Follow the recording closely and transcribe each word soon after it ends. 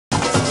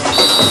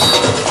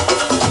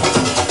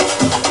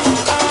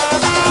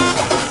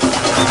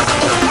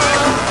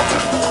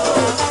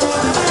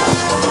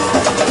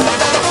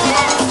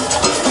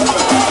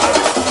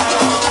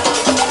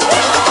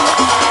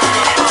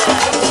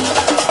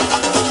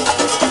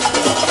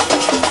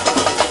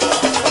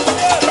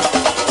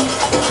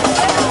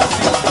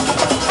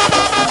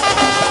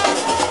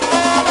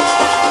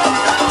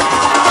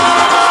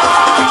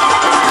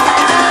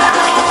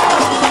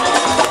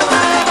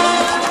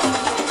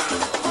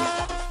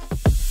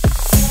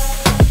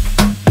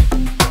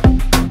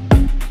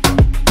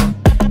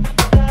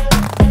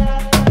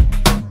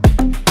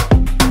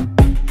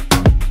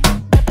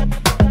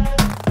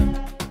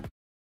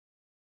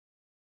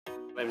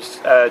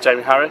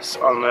Jamie Harris.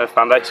 I'm a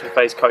foundation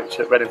phase coach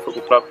at Reading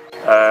Football Club.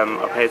 I'm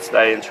here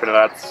today in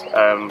Trinidad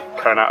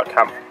carrying out a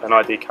camp, an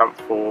ID camp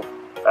for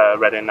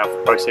Reading now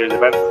for Pro Series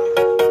event.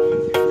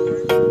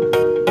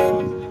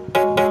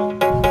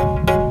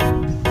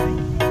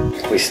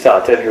 We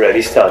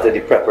already started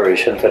the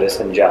preparation for this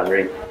in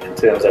January in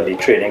terms of the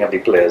training of the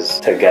players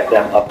to get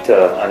them up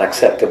to an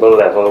acceptable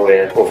level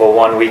where over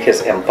 1 week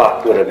his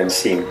impact would have been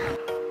seen.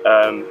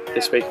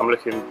 This week I'm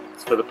looking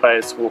for the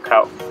players to walk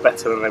out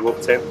better than they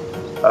walked in,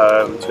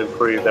 to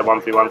improve their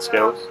 1v1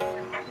 skills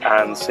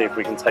and see if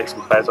we can take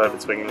some players over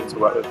to England to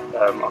work with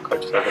our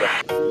coaches over there.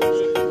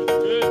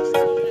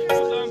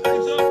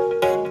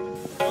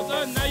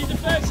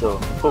 So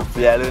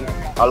hopefully I learned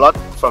a lot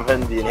from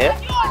him being here,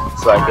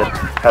 so I could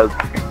help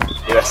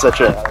the rest of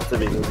Trinidad to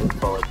be moving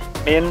forward.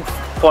 Main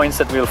points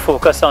that we'll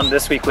focus on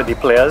this week with the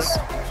players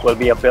will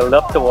be a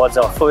build-up towards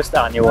our first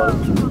annual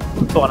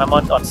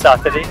tournament on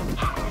Saturday.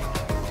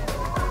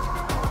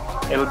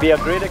 It will be a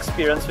great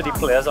experience for the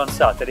players on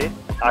Saturday,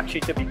 actually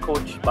to be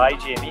coached by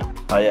Jamie.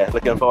 Oh yeah,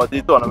 looking forward to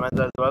the tournament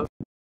as well.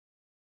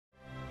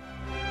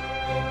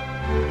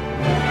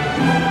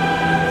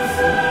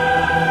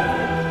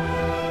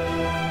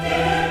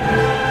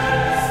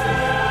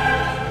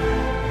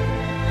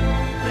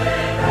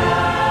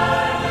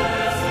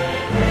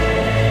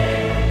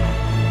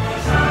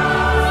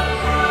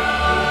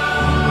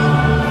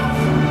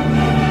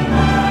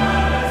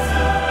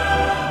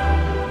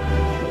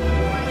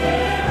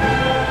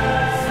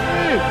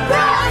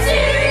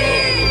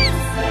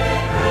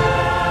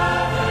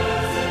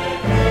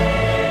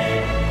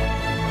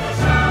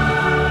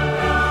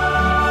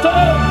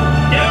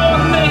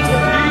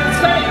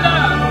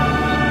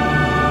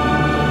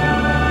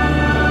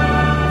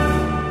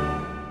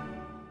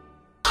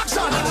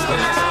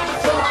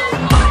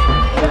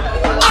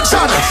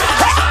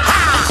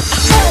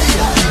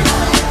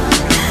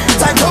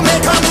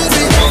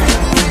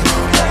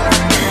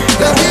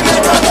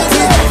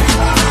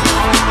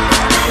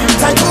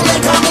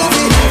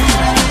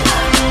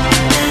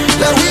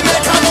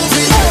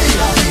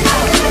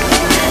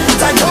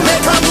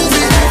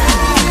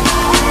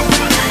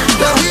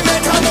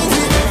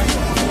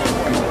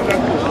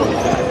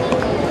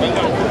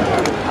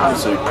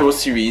 So the Pro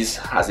Series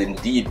has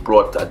indeed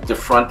brought a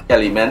different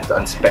element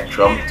and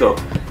spectrum to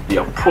the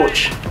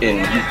approach in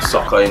youth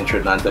soccer in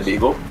Trinidad and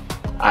Tobago,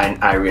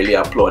 and I really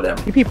applaud them.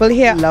 The people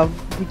here love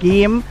the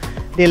game,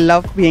 they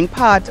love being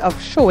part of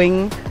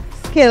showing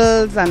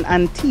skills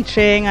and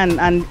teaching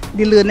and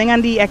the learning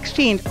and the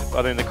exchange.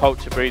 I think the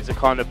culture breeds a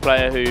kind of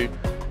player who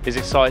is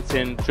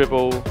exciting,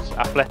 dribbles,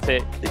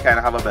 athletic. They kind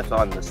of have a better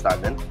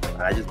understanding,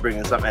 and I just bring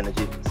in some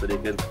energy so they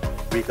can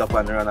break up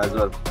and run as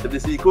well. If they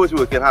see the coach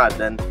working hard,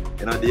 then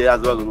you know they as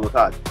well will work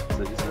hard.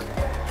 So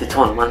the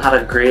tournament had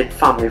a great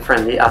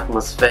family-friendly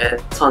atmosphere,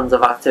 tons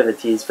of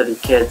activities for the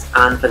kids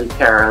and for the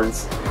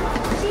parents.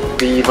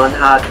 We even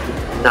had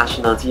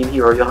national team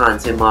hero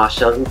Johansen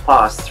Marshall who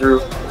passed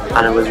through,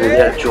 and it was really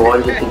a joy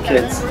with the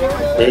kids.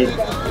 They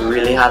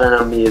really had an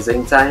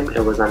amazing time. It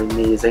was an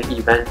amazing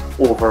event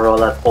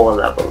overall at all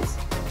levels.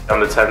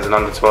 Under 10s and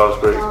under 12s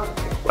group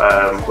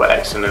were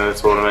excellent in the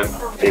tournament.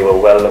 They were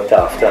well looked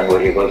after and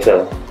were able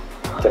to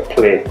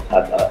play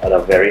at a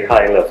very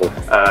high level.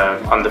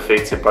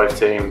 Undefeated both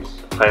teams,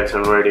 played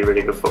some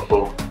really good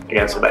football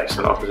against some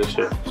excellent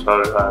opposition.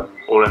 So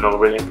all in all,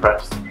 really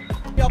impressed.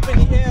 Up in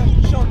the air,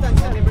 short and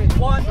celebrate.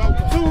 1, 2,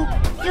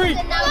 3,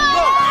 go!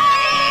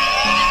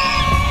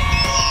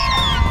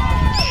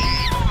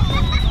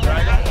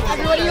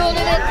 Everybody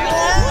holding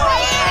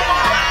it.